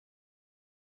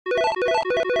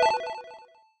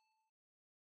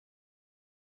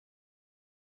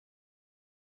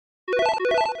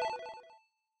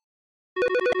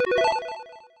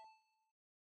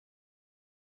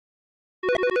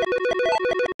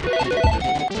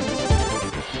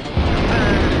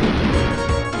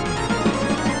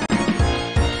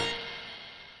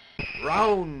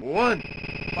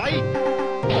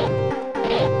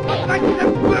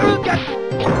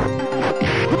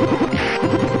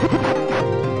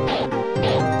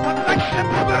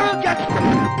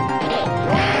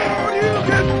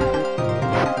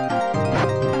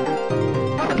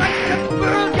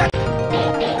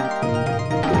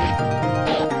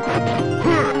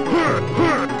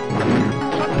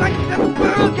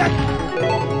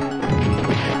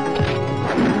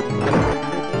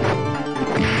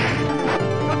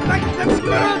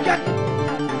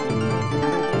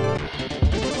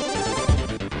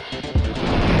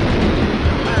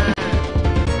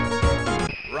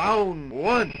Round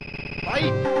one.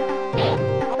 Fight!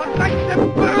 Attack the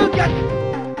target!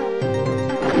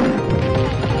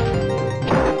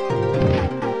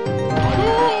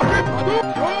 Hadouken!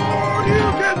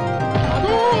 Hadouken!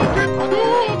 Hadouken!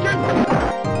 Hadouken!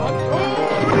 Hadouken!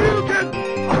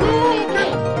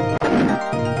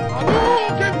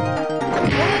 Hadouken! Hadouken!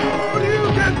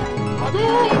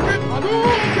 Hadouken!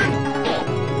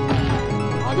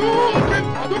 Hadouken!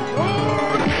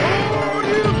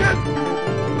 Hadouken!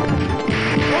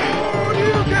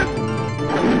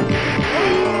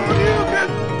 Hadouken!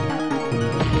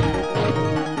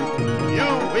 You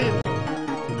win.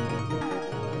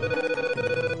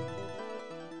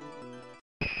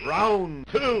 Round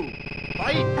two.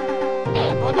 Fight.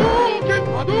 Hadouken!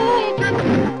 Hadouken!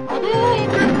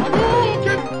 Hadouken!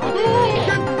 Hadouken!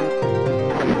 Hadouken!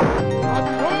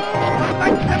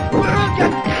 Attack the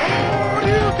target!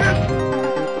 Hadouken!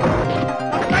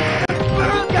 Attack the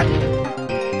target!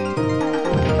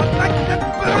 Attack the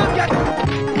target!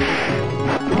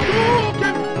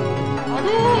 Hadouken!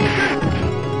 Hadouken!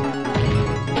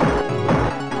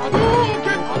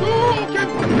 Hadouken! Hadouken! Hadouken!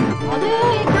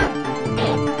 Hadouken!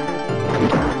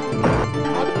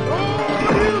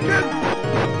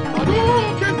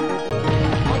 Hadouken!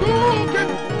 Hadouken!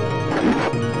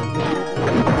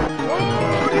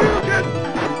 Hadouken!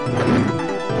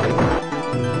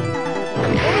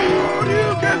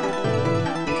 Hadouken!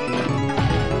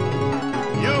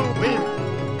 You win.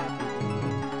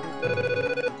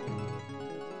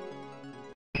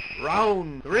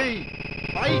 Round three.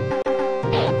 Fight!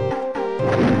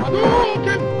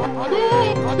 Hadouken! Hadouken!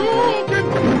 Hadouken!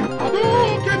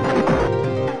 Hadouken!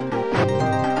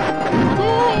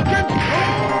 Hadouken!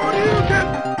 Hadouken!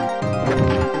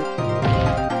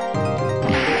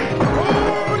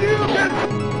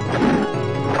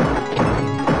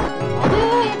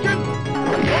 Hadouken! Hadouken!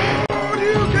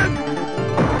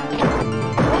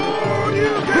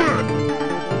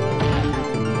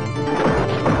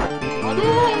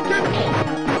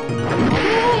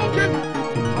 Hadouken! Hadouken!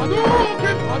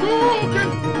 Hadouken! Hadouken!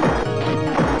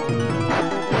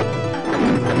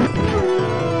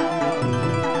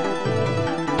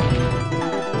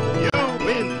 You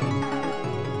win.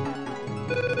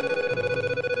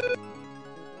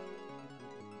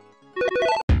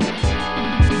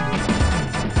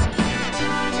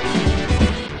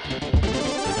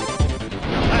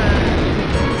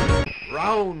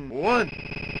 Round one.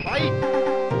 Fight.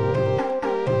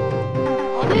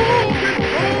 Hadouken!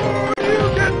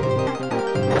 Hadouken!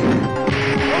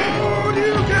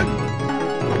 Hadouken!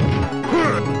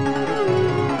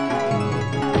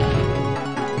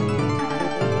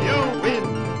 You win.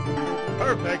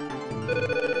 Perfect.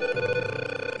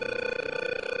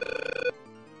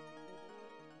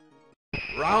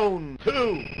 Round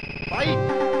two. Fight.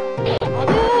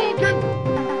 Hadouken!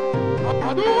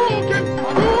 Hadouken!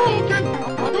 Hadouken! Hadouken!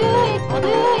 Hadouken!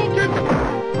 Hadouken!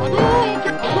 Hadouken!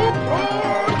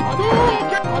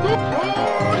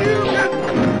 Hadouken!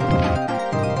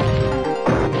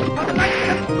 Attack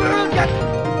the target!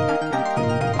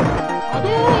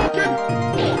 Hadouken!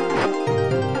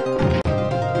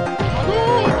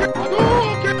 Hadouken!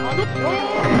 Hadouken!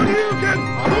 Hadouken!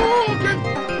 Hadouken!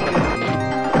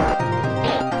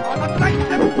 Attack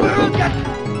the target!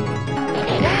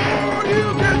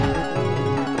 Hadouken!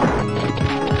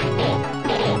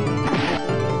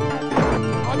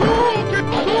 Hadouken!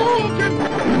 Hadouken! Hadouken!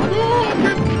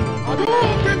 Hadouken!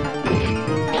 Hadouken! Hadouken!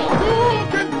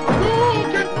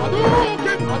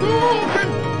 Hadouken! Hadouken!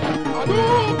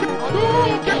 Hadouken!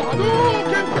 Hadouken!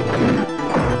 Hadouken!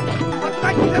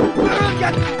 Attack the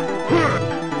target!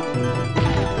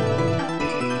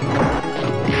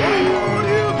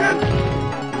 Hadouken!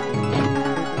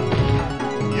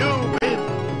 You win.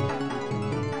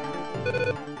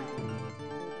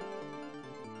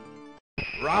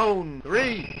 Round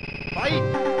three. Fight.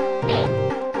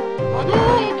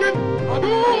 Hadouken!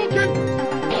 Hadouken! Hadouken!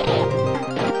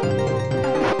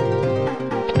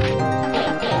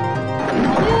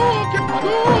 Hadouken!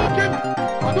 Hadouken! Hadouken!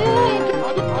 Hadouken!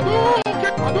 Hadouken!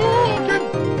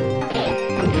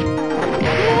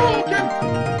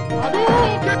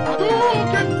 Hadouken!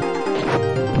 Hadouken!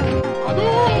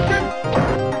 Hadouken!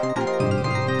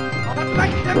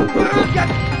 Attack the target!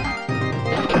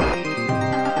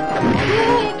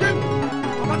 Hadouken!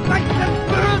 Attack the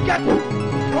target!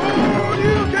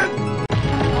 Hadouken!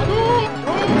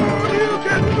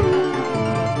 Hadouken!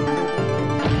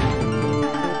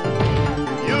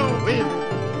 You win.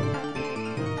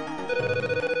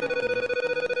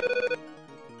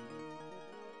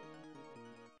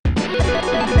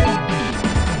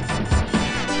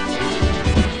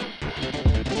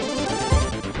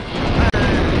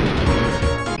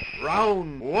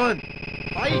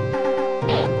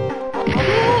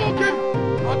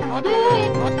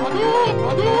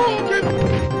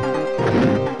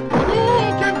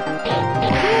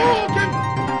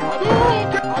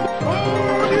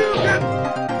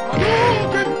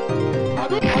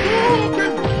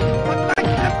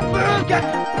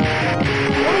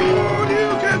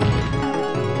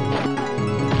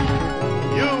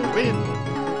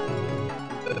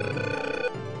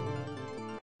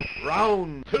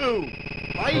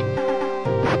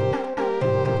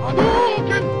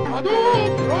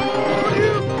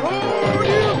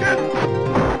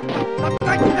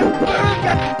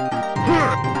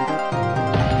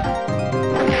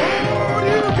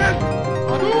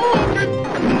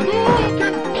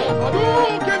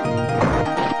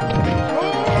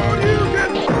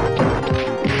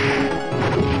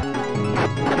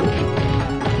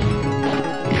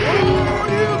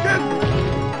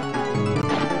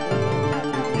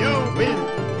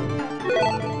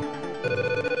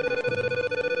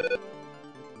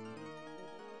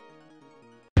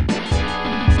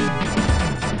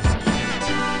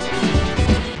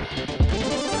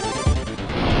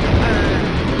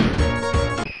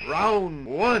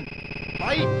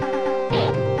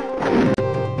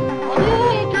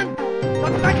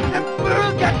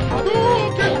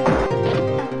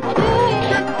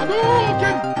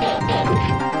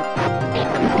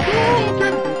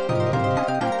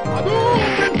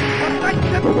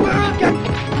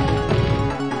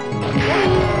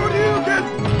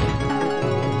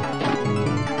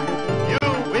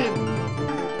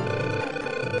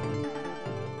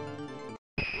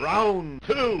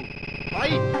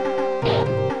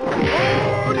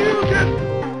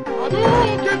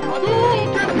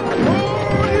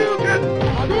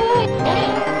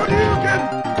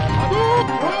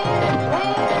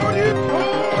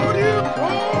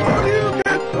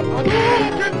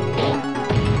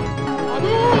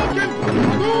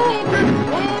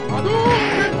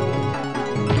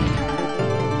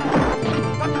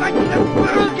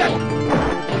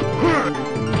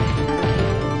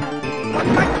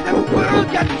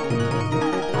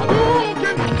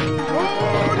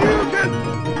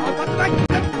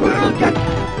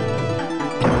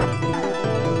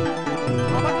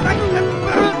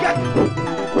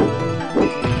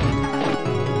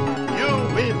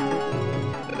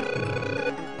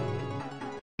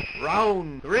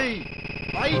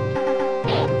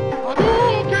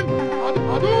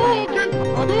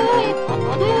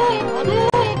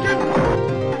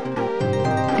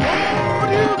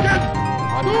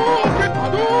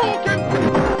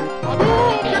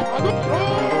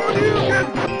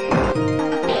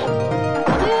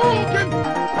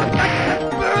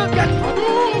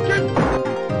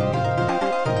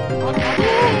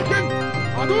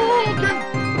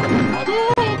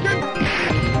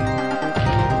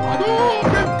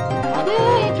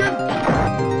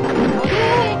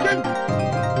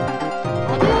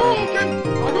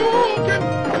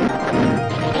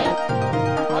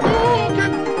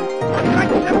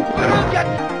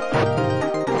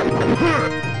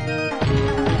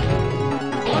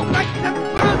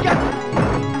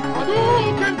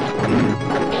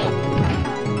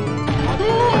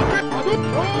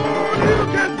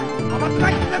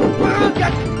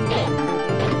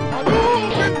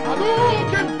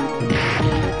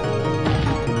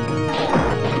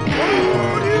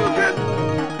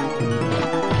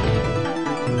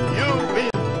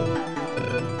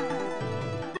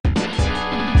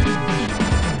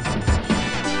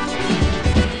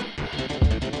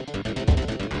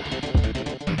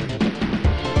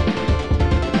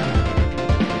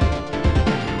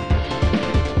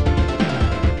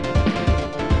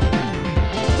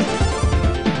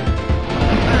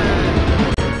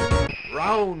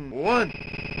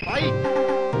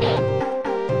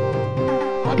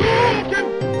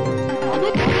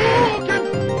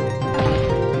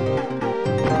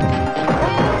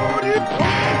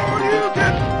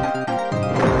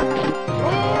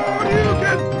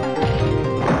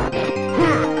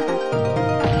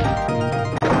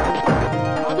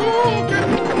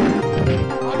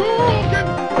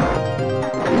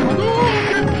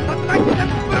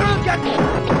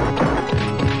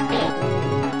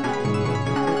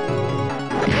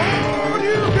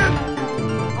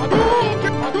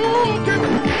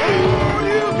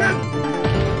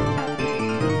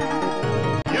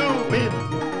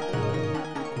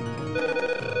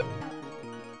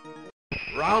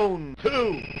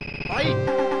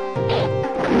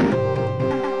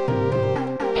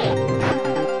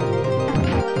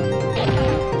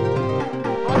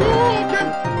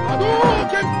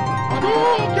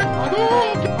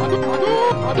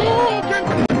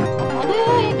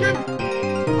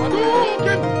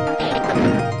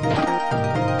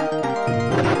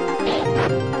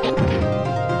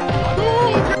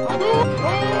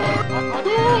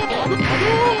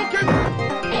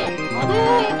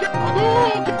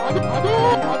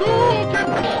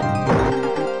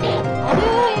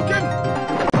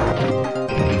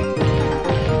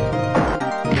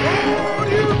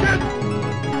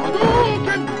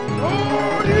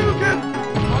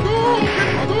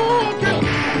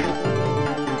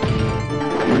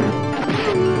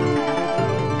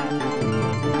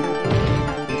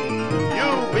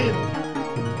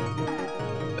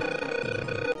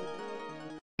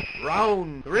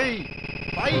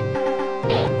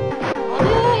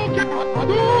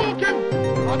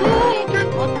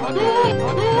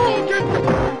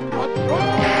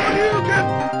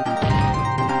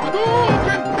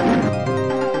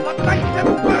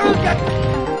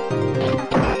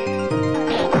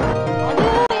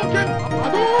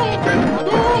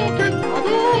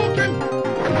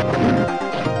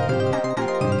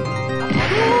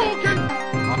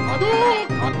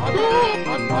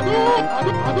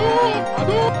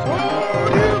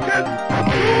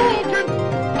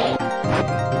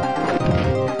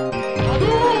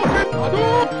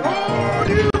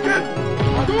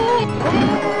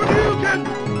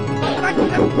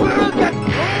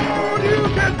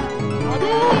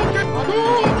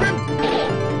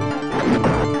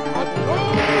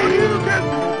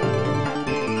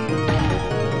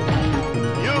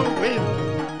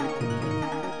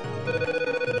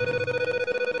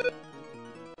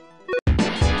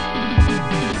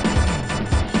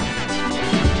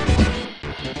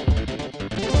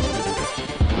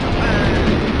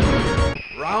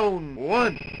 Round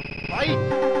one, fight!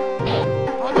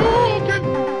 Hadouken!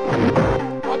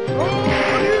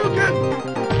 Hadouken! Hadouken!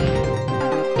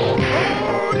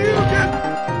 Hadouken!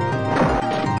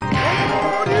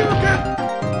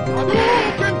 Hadouken!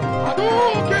 Hadouken!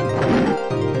 Hadouken!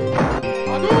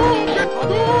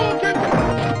 Hadouken!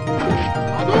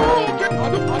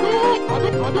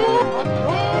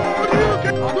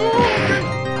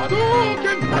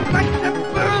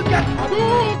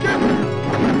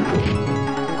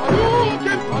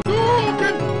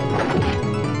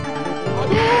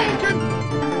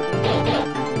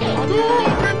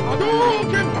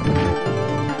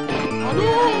 Hadouken! Hadouken!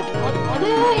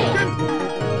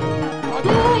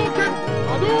 Hadouken!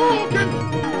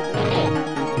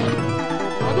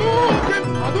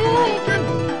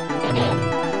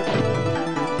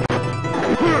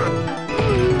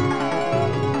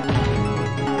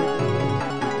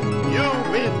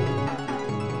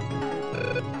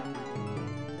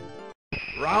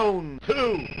 Round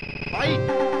two, fight!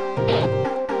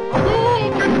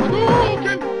 Hadouken!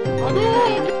 Hadouken!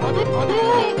 Hadouken!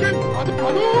 Hadouken! Hadouken!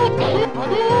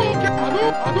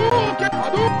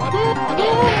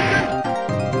 Hadouken!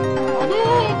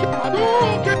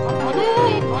 Hadouken!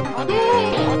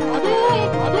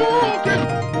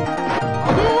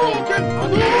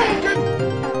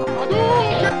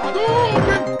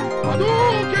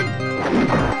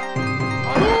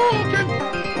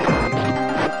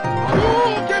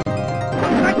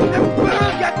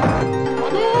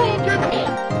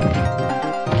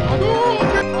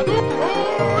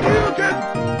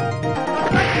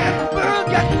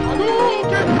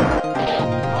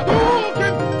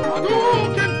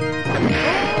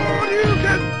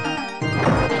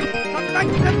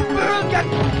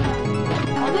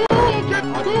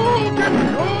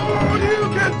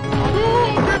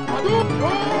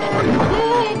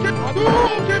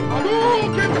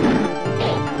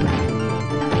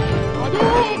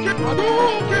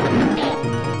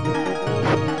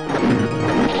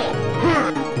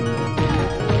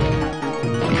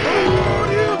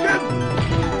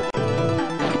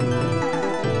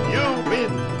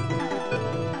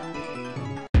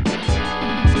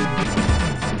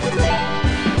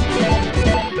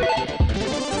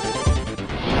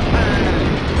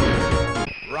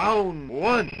 Round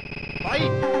one,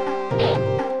 fight!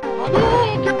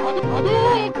 Hadouken!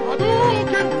 Hadouken!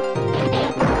 Hadouken!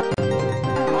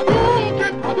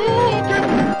 Hadouken!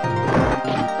 Hadouken!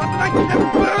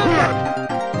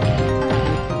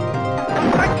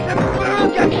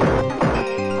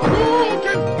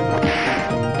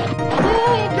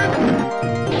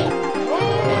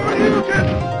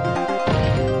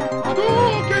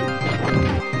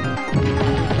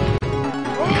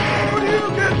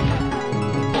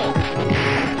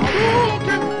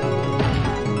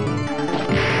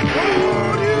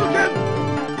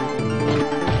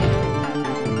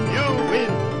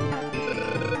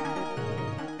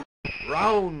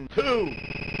 Round two,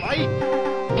 fight!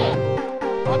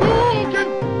 Hadouken!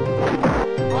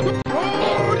 Hadouken!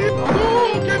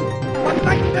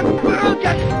 Hadouken!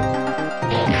 Hadouken!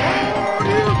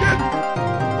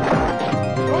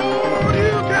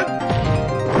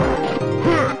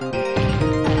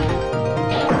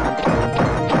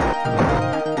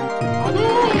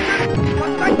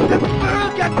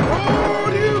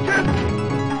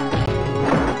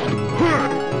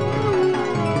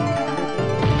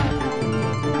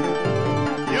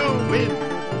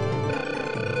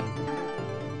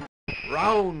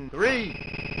 Round three,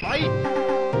 fight!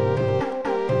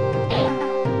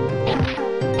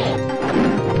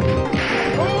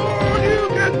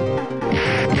 Hadouken!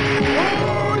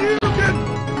 Hadouken!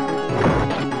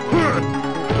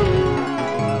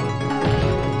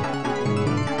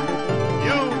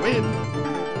 You win!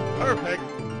 Perfect!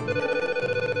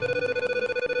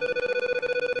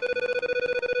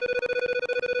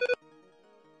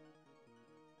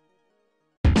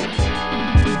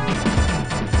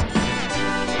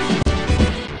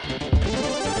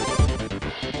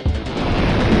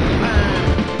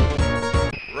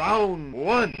 Round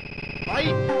one.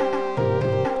 Fight!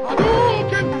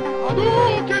 Hadouken!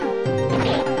 Hadouken!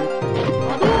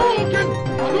 Hadouken!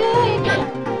 Hadouken!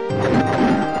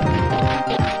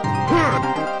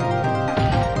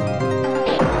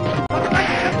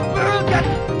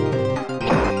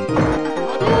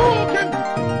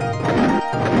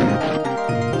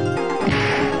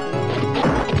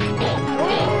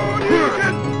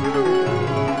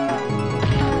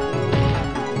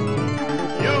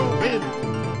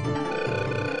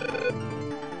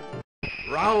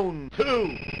 Round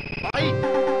two. Fight!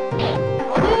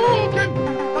 Hadouken!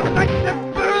 Hadouken!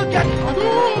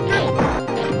 Hadouken!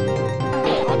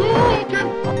 Hadouken!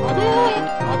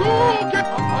 Hadouken! Hadouken!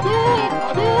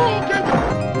 Hadouken!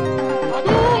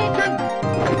 Hadouken!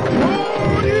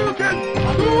 Hadouken!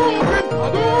 Hadouken!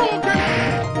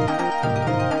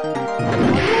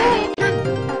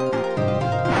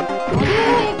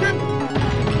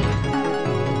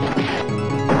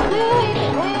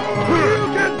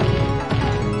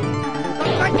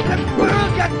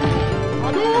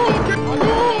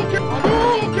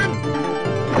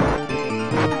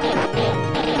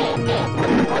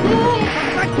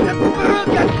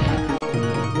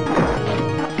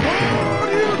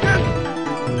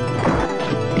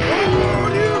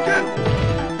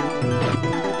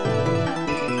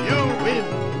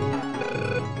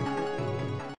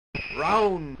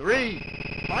 Round three.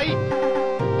 Fight!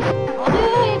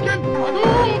 Hadouken!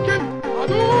 Hadouken!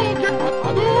 Hadouken!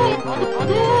 Hadouken!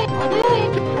 Hadouken!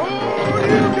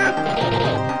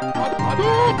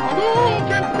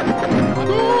 Hadouken! Hadouken!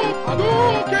 Hadouken!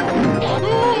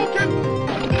 Hadouken!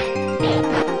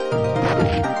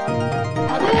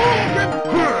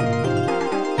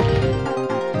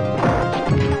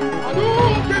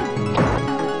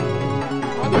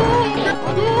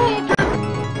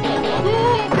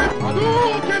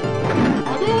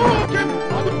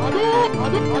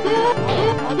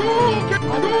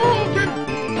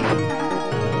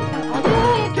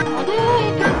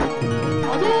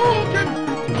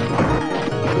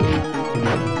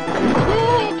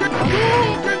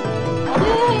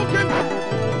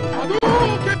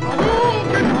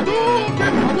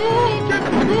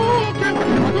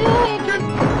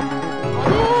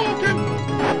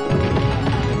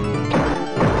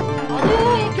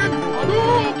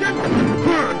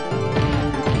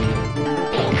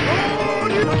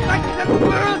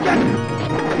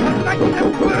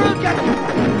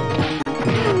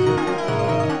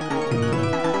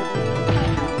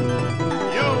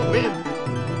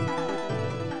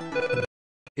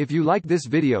 If you like this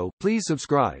video, please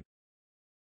subscribe.